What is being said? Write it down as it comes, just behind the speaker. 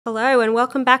Hello and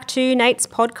welcome back to Nate's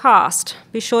podcast.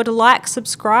 Be sure to like,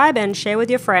 subscribe and share with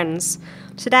your friends.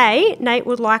 Today, Nate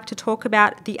would like to talk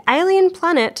about the alien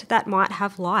planet that might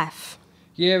have life.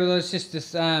 Yeah, well, it's just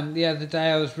this, the other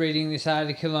day I was reading this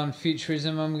article on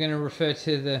futurism. I'm going to refer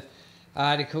to the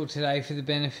article today for the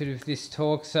benefit of this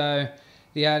talk. So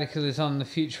the article is on the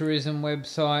Futurism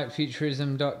website,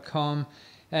 futurism.com,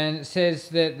 and it says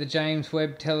that the James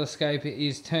Webb Telescope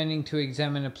is turning to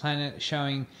examine a planet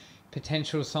showing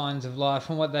potential signs of life.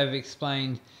 And what they've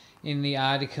explained in the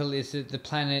article is that the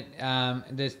planet,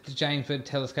 the James Webb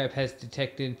Telescope has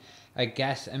detected a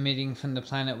gas emitting from the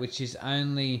planet which is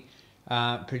only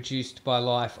produced by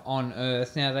life on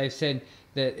Earth. Now, they've said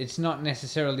that it's not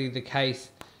necessarily the case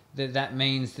that that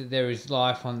means that there is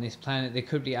life on this planet. There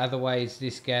could be other ways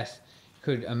this gas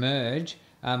could emerge,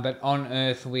 but on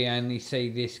Earth we only see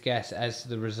this gas as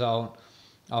the result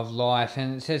of life.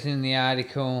 And it says in the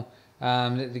article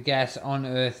that the gas on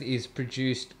Earth is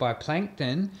produced by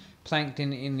plankton.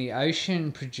 Plankton in the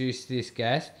ocean produce this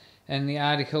gas, and the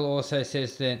article also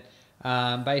says that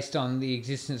based on the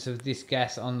existence of this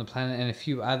gas on the planet and a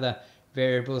few other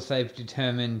variables, they've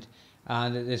determined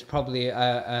that there's probably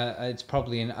it's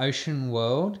probably an ocean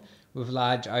world with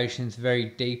large oceans, very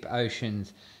deep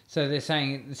oceans. So they're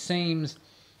saying it seems,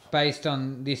 based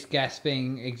on this gas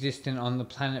being existent on the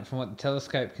planet from what the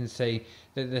telescope can see,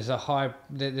 that there's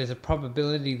a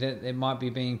probability that it might be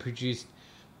being produced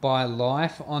by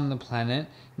life on the planet.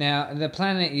 Now, the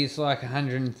planet is like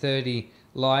 130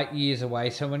 light years away,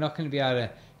 so we're not going to be able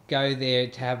to go there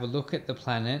to have a look at the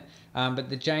planet, but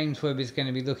the James Webb is going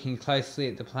to be looking closely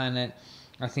at the planet.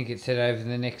 I think it said over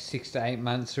the next 6 to 8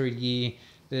 months or a year,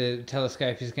 the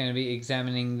telescope is going to be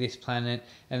examining this planet,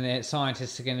 and the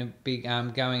scientists are going to be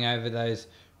going over those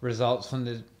results from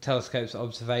the telescope's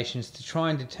observations to try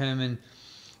and determine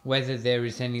whether there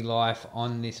is any life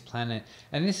on this planet.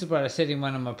 And this is what I said in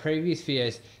one of my previous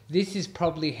videos. This is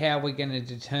probably how we're going to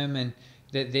determine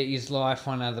that there is life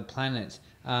on other planets.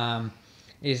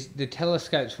 Is the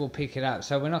telescopes will pick it up.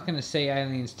 So we're not going to see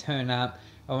aliens turn up,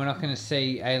 or we're not going to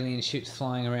see alien ships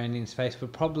flying around in space. We're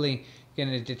probably going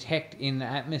to detect in the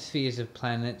atmospheres of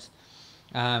planets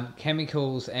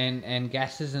chemicals and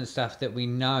gases and stuff that we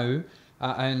know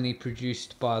are only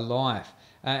produced by life.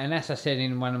 And as I said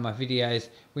in one of my videos,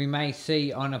 we may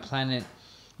see on a planet,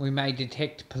 we may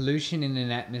detect pollution in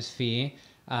an atmosphere,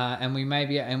 and we may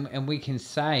be, and we can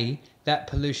say that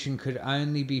pollution could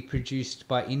only be produced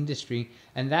by industry,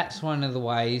 and that's one of the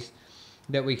ways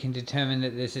that we can determine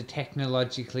that there's a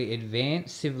technologically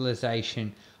advanced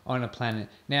civilization on a planet.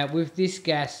 Now, with this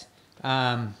gas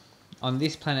on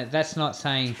this planet, that's not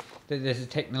saying that there's a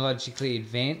technologically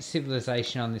advanced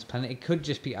civilization on this planet. It could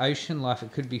just be ocean life.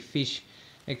 It could be fish.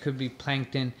 It could be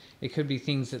plankton. It could be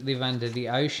things that live under the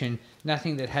ocean.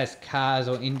 Nothing that has cars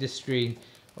or industry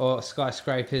or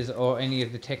skyscrapers or any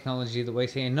of the technology that we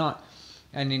see, and not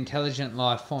an intelligent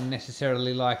life form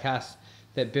necessarily like us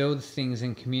that builds things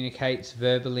and communicates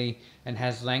verbally and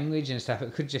has language and stuff.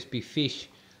 It could just be fish.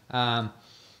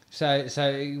 So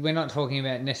we're not talking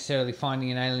about necessarily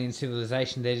finding an alien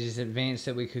civilization that is advanced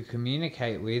that we could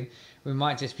communicate with. We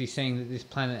might just be seeing that this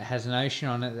planet has an ocean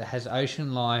on it that has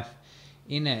ocean life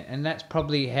in it, and that's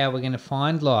probably how we're going to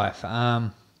find life.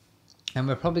 And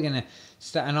we're probably going to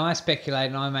start, and I speculate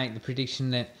and I make the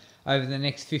prediction that over the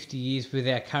next 50 years with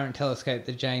our current telescope,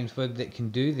 the James Webb, that can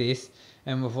do this,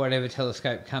 and with whatever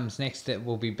telescope comes next that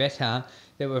will be better,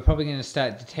 that we're probably going to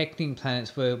start detecting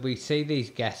planets where we see these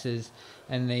gases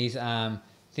and these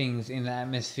things in the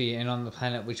atmosphere and on the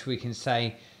planet which we can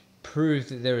say prove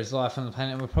that there is life on the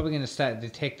planet. And we're probably going to start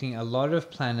detecting a lot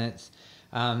of planets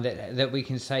that we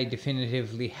can say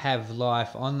definitively have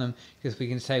life on them, because we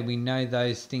can say we know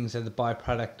those things are the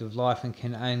byproduct of life and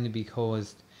can only be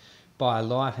caused by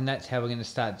life, and that's how we're going to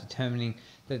start determining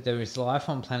that there is life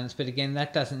on planets. But again,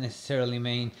 that doesn't necessarily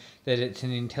mean that it's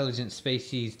an intelligent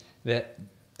species that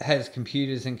has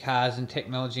computers and cars and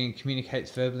technology and communicates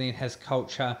verbally and has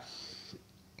culture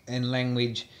and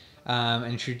language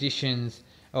and traditions,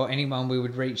 or anyone we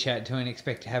would reach out to and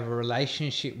expect to have a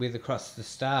relationship with across the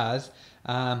stars.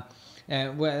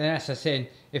 Well, and as I said,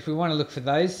 if we want to look for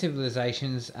those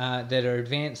civilizations that are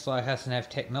advanced like us and have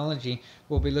technology,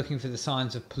 we'll be looking for the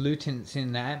signs of pollutants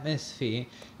in the atmosphere.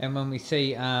 And when we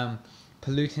see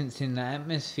pollutants in the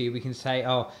atmosphere, we can say,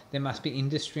 oh, there must be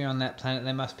industry on that planet,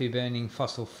 they must be burning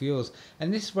fossil fuels.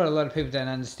 And this is what a lot of people don't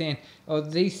understand. Oh,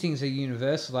 these things are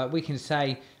universal. Like, we can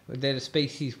say that a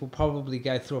species will probably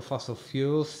go through a fossil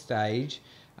fuel stage,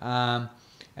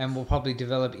 and will probably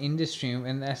develop industry.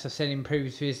 And as I said in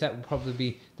previous videos, that will probably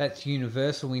be, that's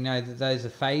universal. We know that those are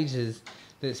phases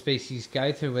that species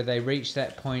go through, where they reach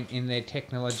that point in their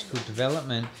technological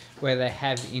development where they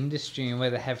have industry and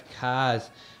where they have cars.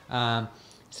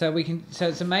 So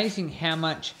it's amazing how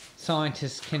much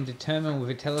scientists can determine with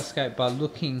a telescope by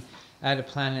looking at a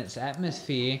planet's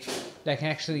atmosphere. We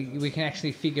can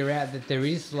actually figure out that there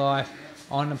is life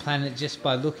on a planet just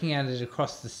by looking at it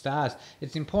across the stars.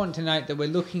 It's important to note that we're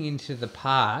looking into the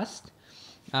past,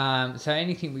 so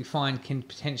anything we find can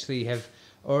potentially have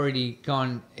already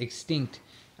gone extinct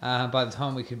by the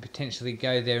time we could potentially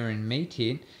go there and meet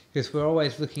it, because we're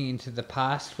always looking into the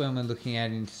past when we're looking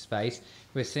out into space.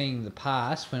 We're seeing the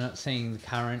past, we're not seeing the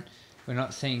current, we're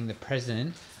not seeing the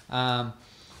present.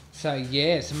 So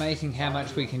yeah, it's amazing how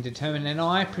much we can determine, and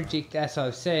I predict, as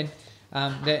I've said,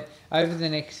 that over the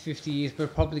next 50 years we're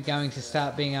probably going to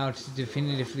start being able to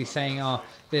definitively saying, oh,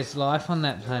 there's life on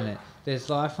that planet, there's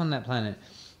life on that planet.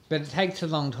 But it takes a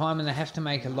long time, and they have to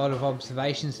make a lot of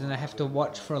observations, and they have to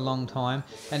watch for a long time,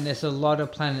 and there's a lot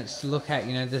of planets to look at,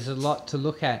 there's a lot to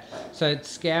look at. So it's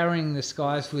scouring the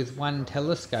skies with one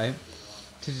telescope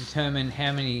to determine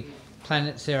how many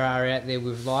planets there are out there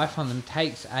with life on them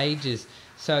takes ages.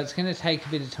 So it's going to take a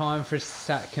bit of time for us to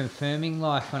start confirming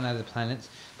life on other planets.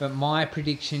 But my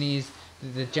prediction is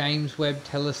that the James Webb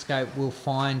Telescope will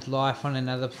find life on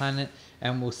another planet,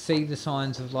 and we'll see the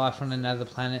signs of life on another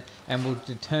planet, and will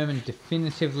determine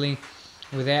definitively,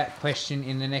 without question,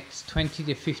 in the next 20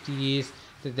 to 50 years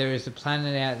that there is a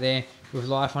planet out there with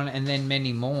life on it, and then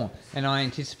many more. And I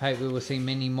anticipate we will see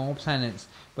many more planets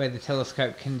where the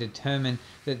telescope can determine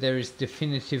that there is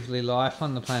definitively life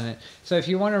on the planet. So if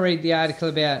you want to read the article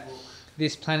about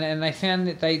this planet, and they found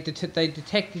that they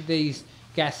detected these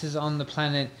gases on the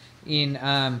planet in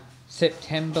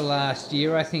September last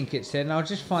year, I think it said, and I'll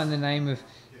just find the name of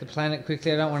the planet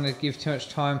quickly, I don't want to give too much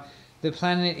time. The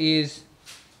planet is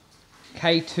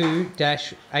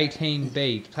K2-18b.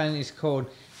 The planet is called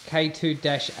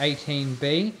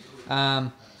K2-18b,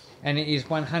 and it is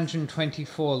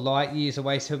 124 light years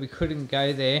away, so we couldn't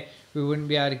go there. We wouldn't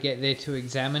be able to get there to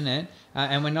examine it.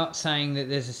 And we're not saying that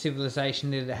there's a civilization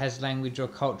there that has language or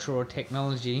culture or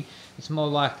technology. It's more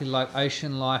likely like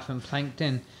ocean life and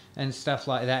plankton and stuff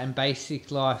like that, and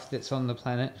basic life that's on the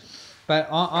planet. But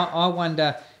I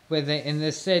wonder whether, and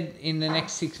they said in the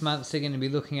next 6 months they're going to be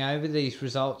looking over these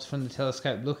results from the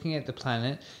telescope looking at the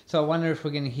planet. So I wonder if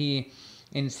we're going to hear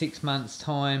in 6 months'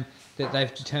 time that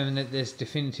they've determined that there's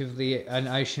definitively an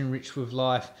ocean rich with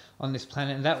life on this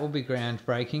planet, and that will be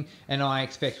groundbreaking. And I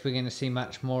expect we're going to see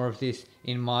much more of this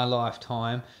in my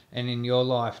lifetime and in your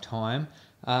lifetime.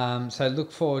 So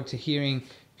look forward to hearing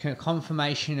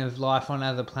confirmation of life on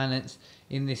other planets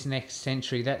in this next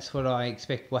century. That's what I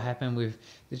expect will happen with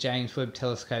the James Webb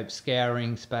Telescope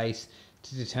scouring space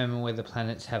to determine whether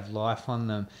planets have life on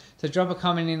them. So drop a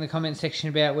comment in the comment section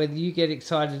about whether you get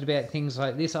excited about things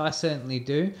like this. I certainly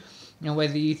do. And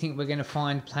whether you think we're going to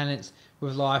find planets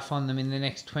with life on them in the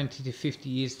next 20 to 50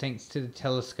 years thanks to the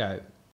telescope.